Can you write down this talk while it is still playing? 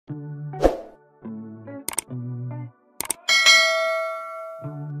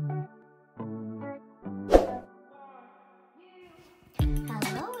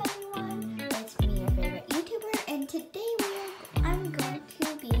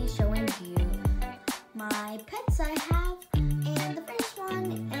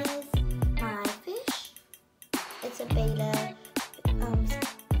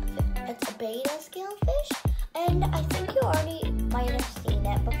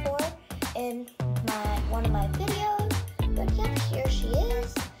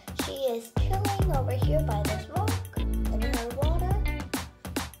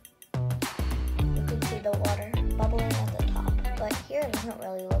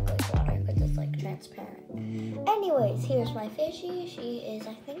look like water because it's like transparent. Anyways, here's my fishy. She is,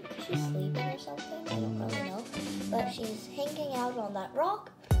 I think she's sleeping or something. I don't really know. But she's hanging out on that rock.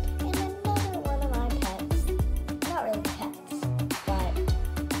 And another one of my pets. Not really pets, but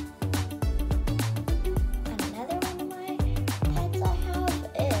another one of my pets I have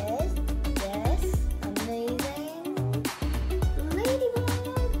is this amazing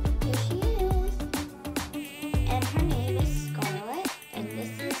ladybug. Here she is. And her name is Scarlet. And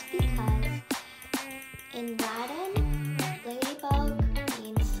this is because in Latin, ladybug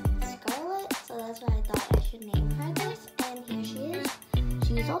means scarlet. So that's why I thought I should name her this. And here she is.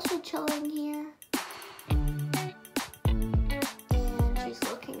 She's also chilling here. And she's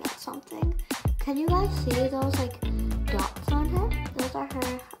looking at something. Can you guys see those like dots on her? Those are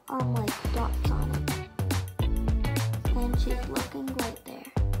her like dots on it. And she's looking right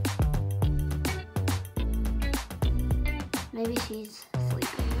there. Maybe she's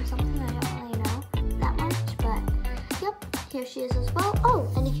sleeping or something. I don't really know that much, but yep, here she is as well. Oh,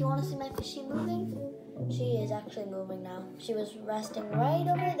 and if you want to see my fishy moving, she is actually moving now. She was resting right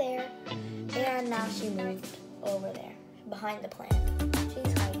over there, and now she moved over there behind the plant.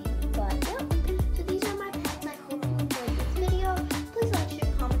 She's hiding, but yep. So these are my pets. I hope you enjoyed this video. Please like,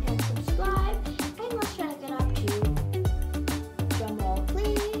 share, comment, and subscribe. And let's try to get up to, drum roll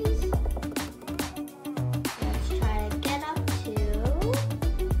please. Let's try to get up to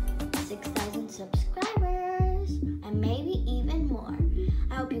 6,000 subscribers, and maybe even more.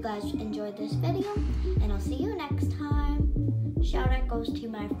 I hope you guys enjoyed this video, and I'll see you next time. Shout out goes to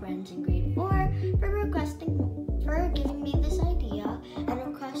my friends in grade